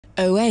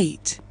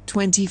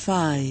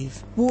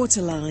0825.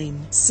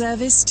 Waterline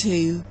service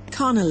to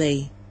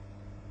Connolly.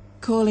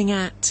 Calling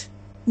at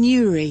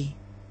Newry,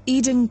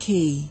 Eden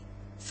Quay,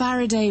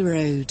 Faraday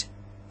Road,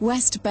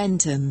 West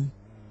Benton,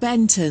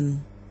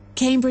 Benton,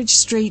 Cambridge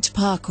Street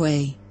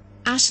Parkway,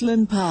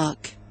 Ashland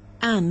Park,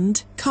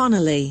 and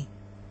Connolly.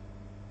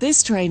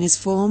 This train is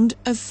formed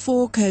of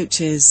 4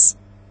 coaches.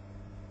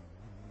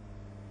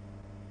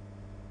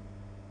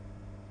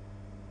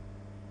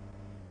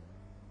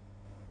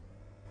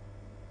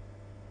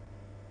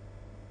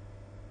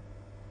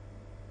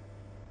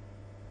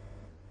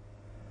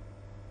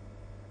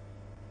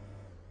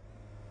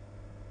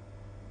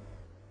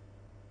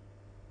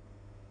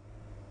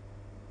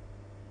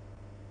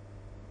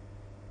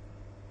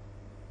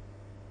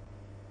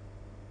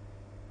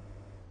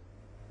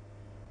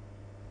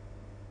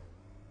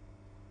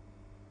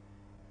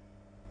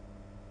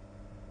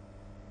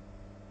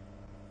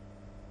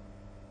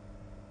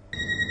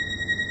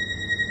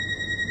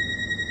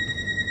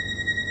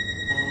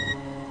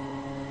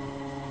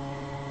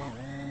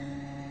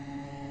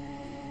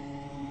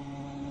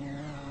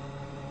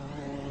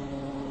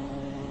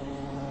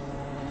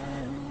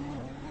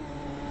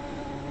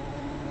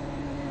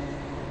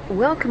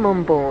 Welcome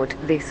on board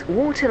this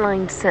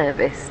waterline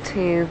service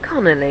to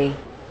Connolly.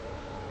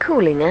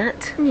 Calling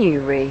at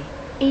Newry,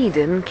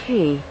 Eden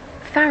Quay,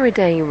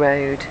 Faraday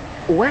Road,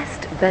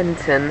 West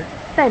Benton,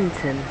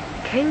 Benton,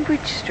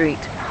 Cambridge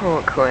Street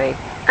Parkway,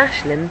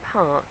 Ashland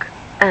Park,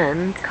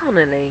 and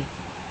Connolly.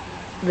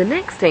 The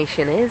next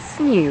station is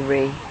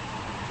Newry.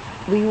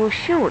 We will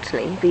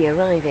shortly be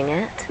arriving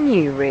at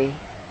Newry.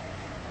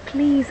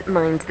 Please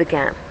mind the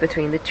gap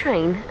between the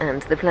train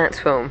and the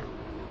platform.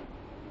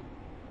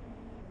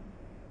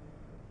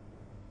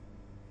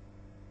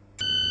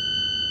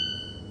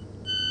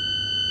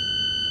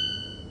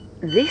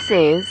 This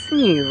is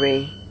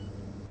Newry.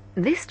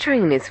 This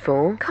train is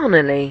for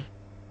Connolly.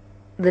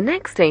 The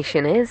next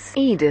station is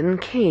Eden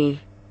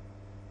Quay.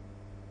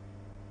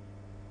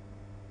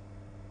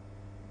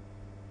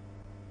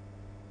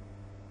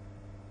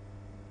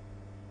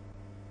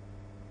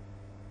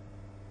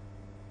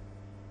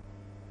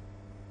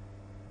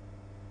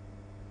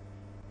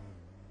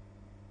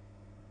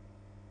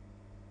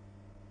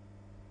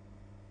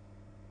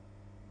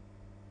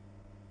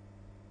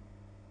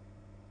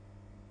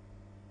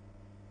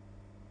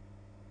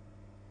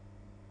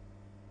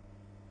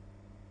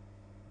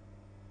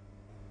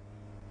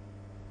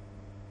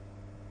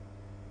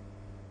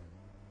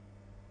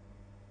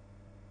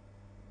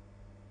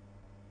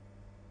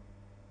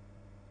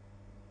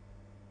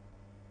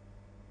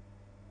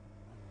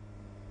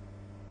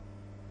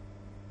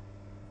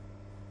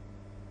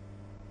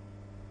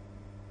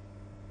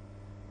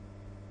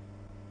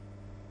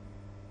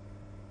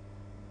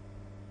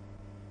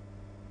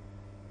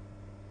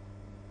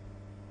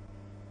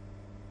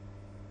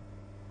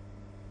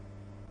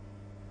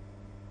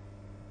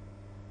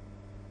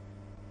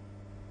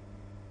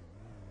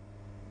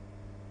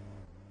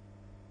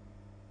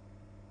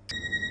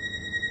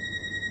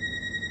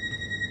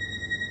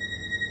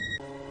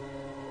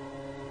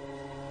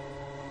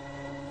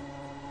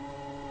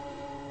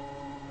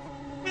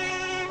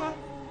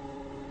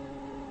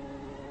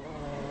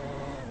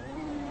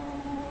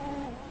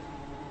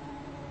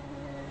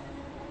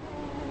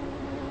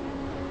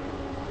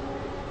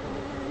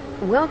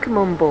 Welcome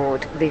on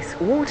board this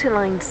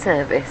waterline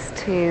service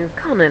to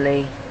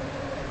Connolly.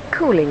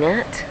 Calling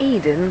at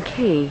Eden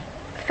Quay,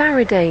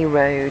 Faraday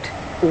Road,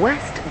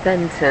 West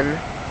Benton,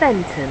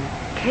 Benton,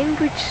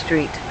 Cambridge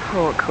Street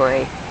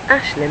Parkway,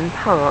 Ashland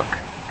Park,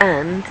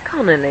 and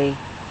Connolly.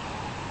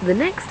 The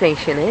next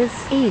station is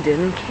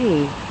Eden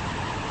Quay.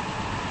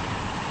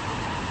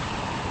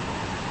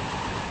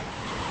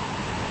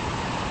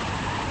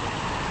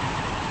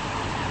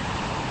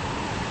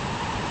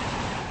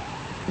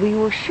 We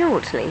will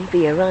shortly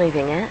be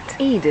arriving at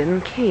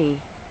Eden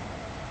Quay.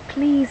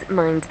 Please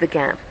mind the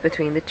gap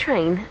between the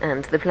train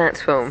and the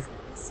platform.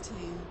 To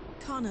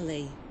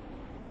Connolly.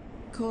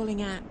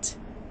 Calling at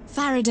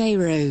Faraday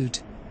Road,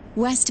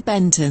 West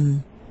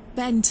Benton,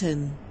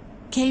 Benton,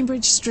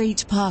 Cambridge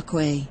Street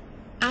Parkway,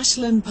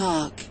 Ashland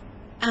Park,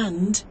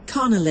 and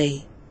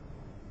Connolly.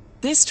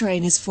 This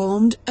train is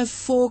formed of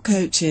 4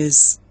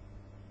 coaches.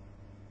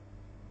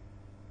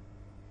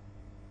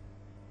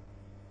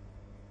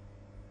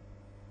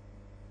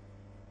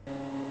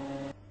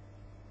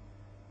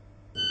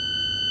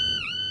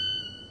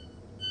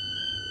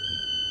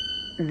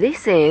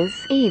 This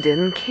is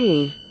Eden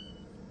Quay.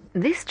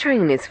 This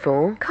train is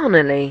for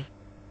Connolly.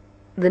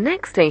 The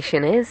next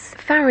station is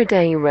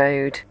Faraday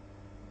Road.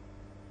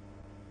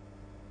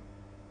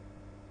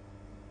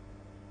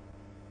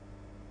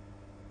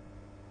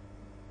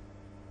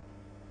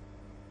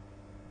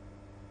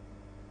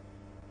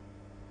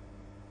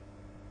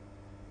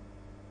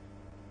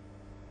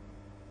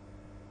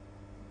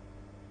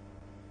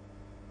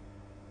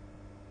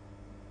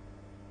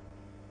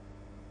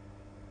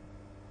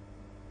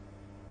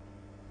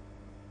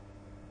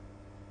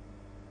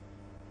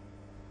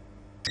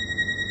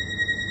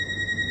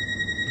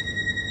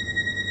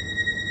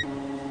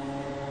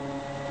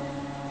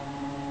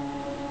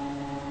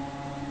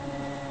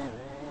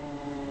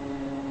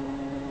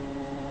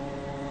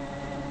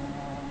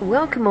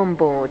 Welcome on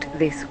board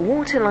this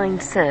waterline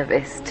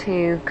service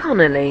to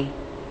Connolly.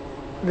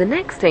 The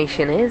next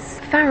station is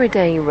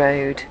Faraday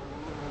Road.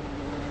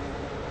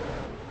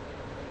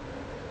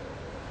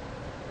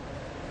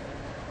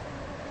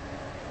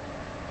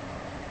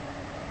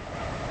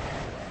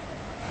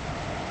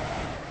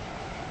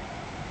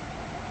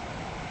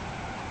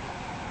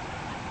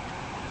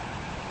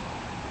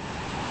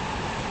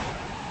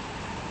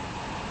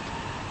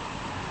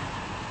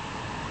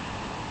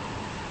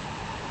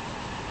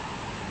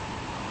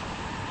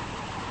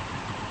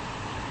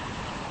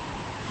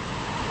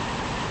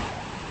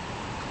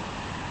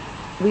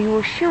 We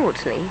will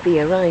shortly be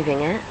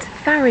arriving at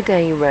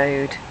Faraday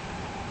Road.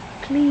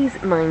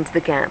 Please mind the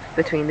gap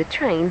between the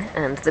train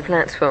and the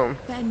platform.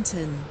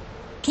 Benton,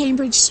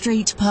 Cambridge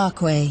Street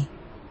Parkway,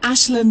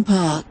 Ashland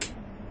Park,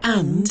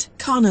 and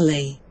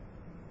Connolly.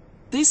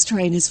 This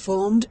train is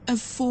formed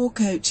of 4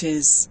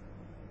 coaches.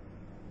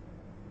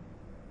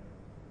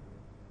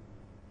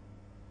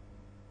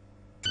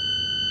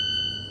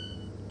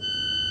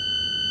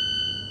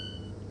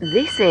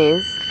 This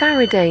is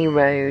Faraday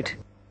Road.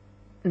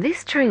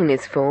 This train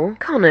is for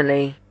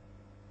Connolly.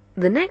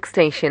 The next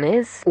station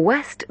is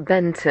West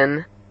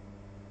Benton.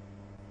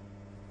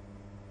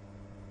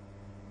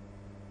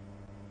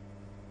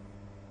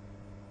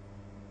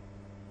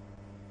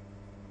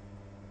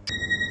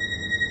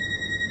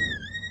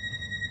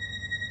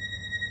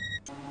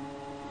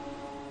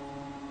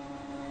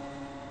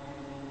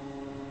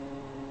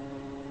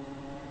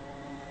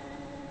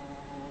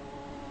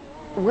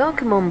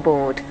 Welcome on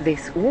board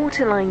this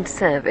waterline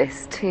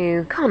service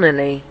to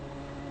Connolly.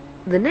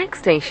 The next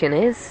station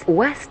is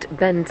West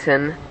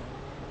Benton.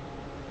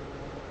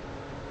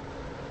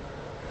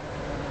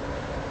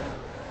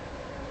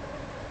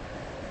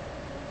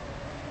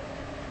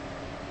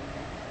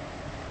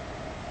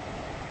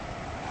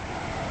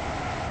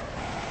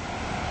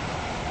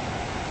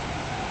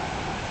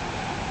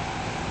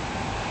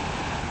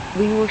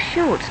 We will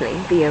shortly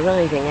be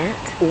arriving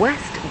at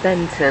West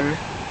Benton.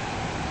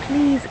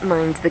 Please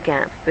mind the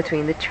gap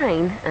between the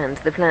train and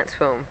the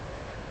platform.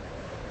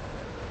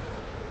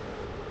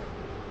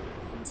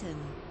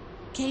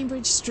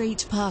 Cambridge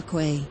Street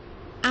Parkway,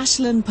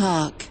 Ashland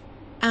Park,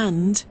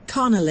 and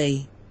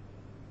Connolly.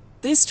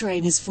 This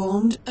train is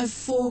formed of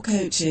 4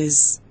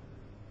 coaches.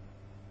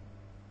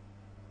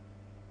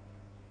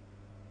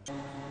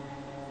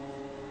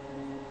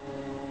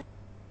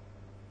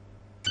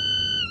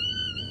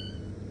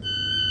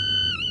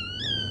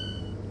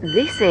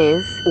 This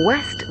is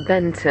West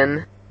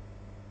Benton.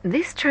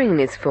 This train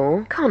is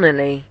for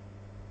Connolly.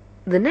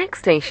 The next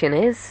station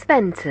is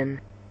Benton.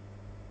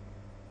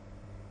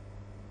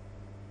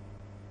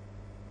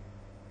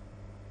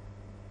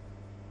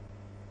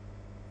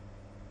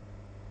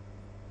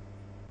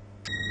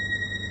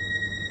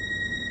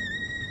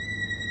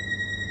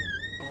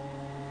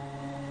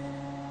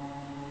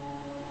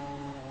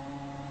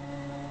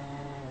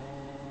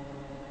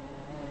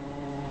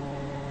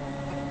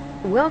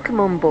 Welcome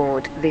on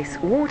board this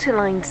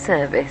waterline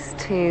service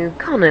to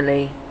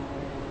Connolly.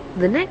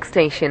 The next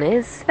station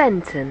is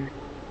Benton.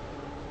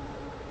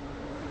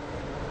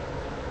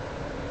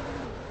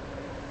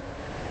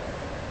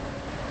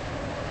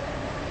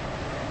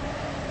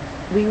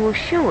 We will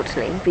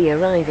shortly be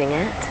arriving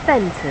at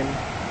Benton.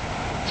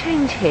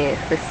 Change here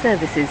for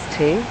services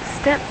to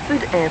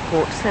Stepford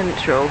Airport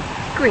Central,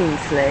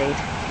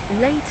 Greenslade,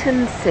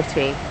 Leighton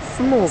City,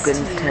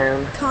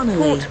 Morganstown, Connolly,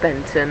 Port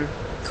Benton,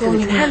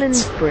 calling St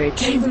Helens at Bridge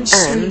Cambridge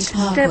and Street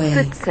Parkway,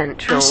 Stepford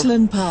Central.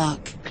 Ashland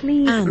Park,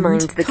 Please and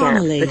mind the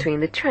Connolly. gap between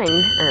the train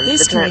and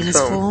This the train is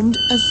platform. formed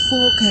of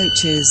 4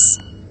 coaches.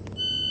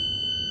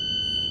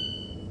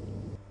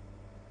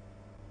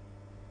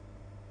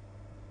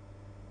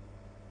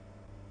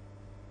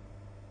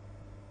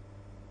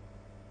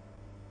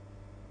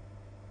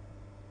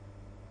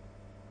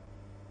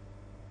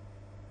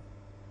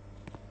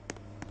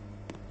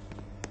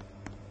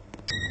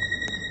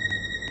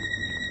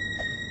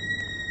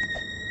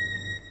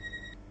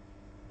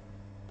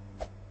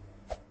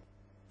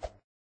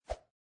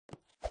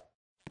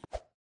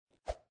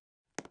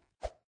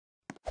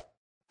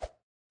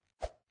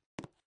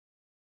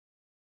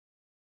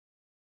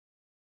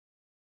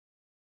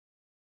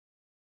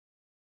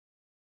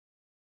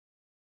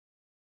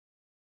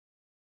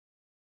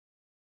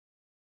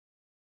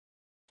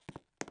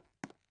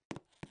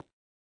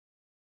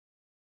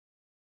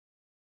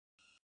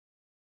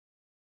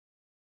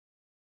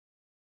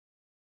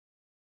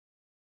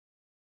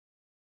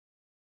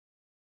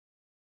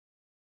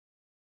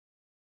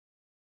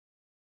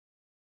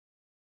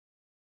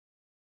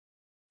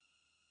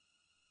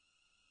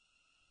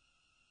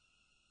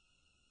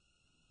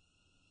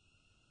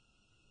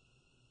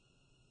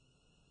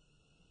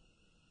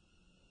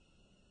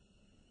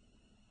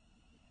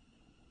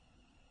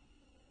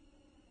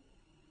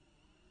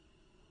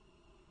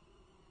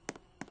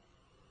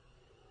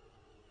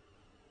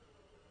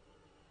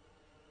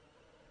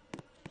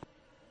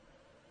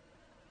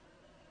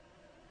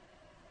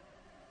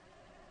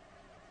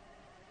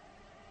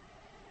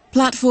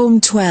 Platform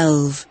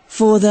 12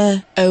 for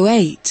the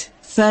 08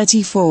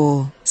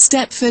 34.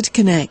 Stepford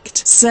Connect.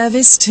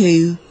 Service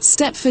to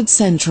Stepford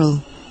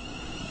Central.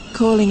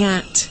 Calling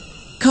at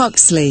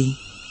Coxly,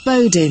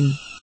 Bowden,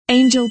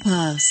 Angel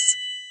Pass,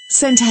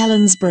 St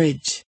Helens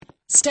Bridge,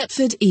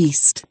 Stepford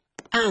East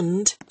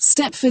and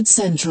Stepford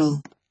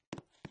Central.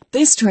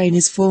 This train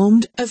is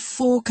formed of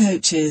 4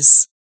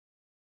 coaches.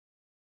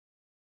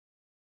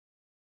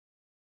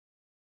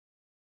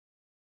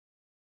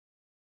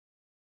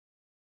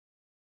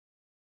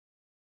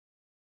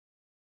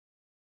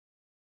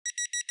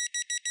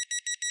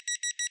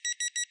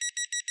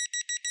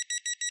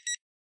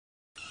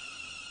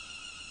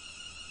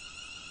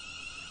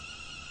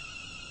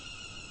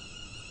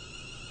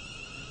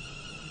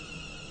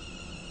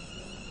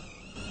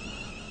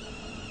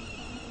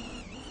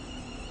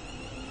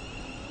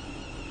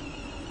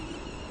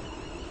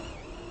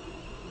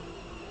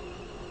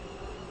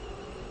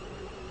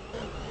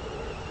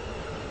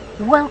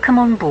 Welcome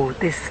on board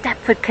this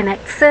Stepford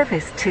Connect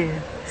service to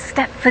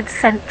Stepford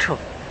Central.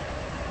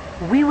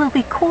 We will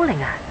be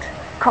calling at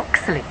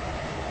Coxly,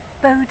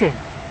 Bowden,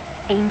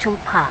 Angel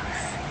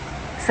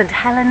Pass, St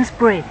Helens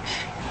Bridge,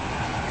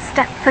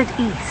 Stepford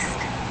East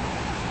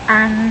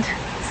and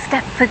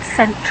Stepford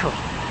Central.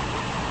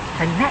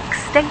 The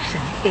next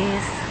station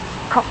is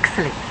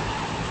Coxly.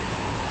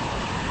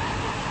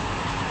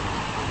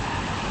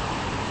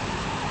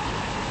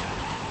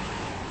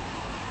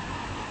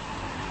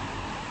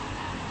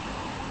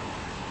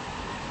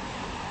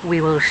 We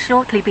will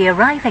shortly be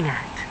arriving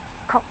at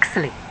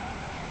Coxly.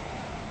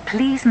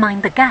 Please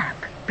mind the gap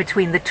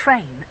between the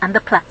train and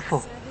the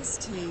platform. Service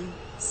to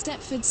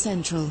Stepford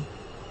Central.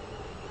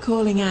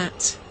 Calling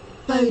at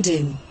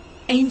Bowden,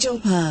 Angel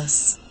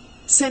Pass,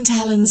 St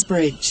Helens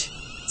Bridge,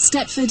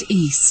 Stepford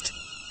East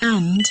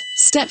and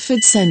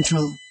Stepford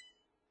Central.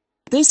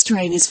 This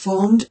train is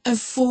formed of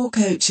 4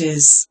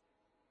 coaches.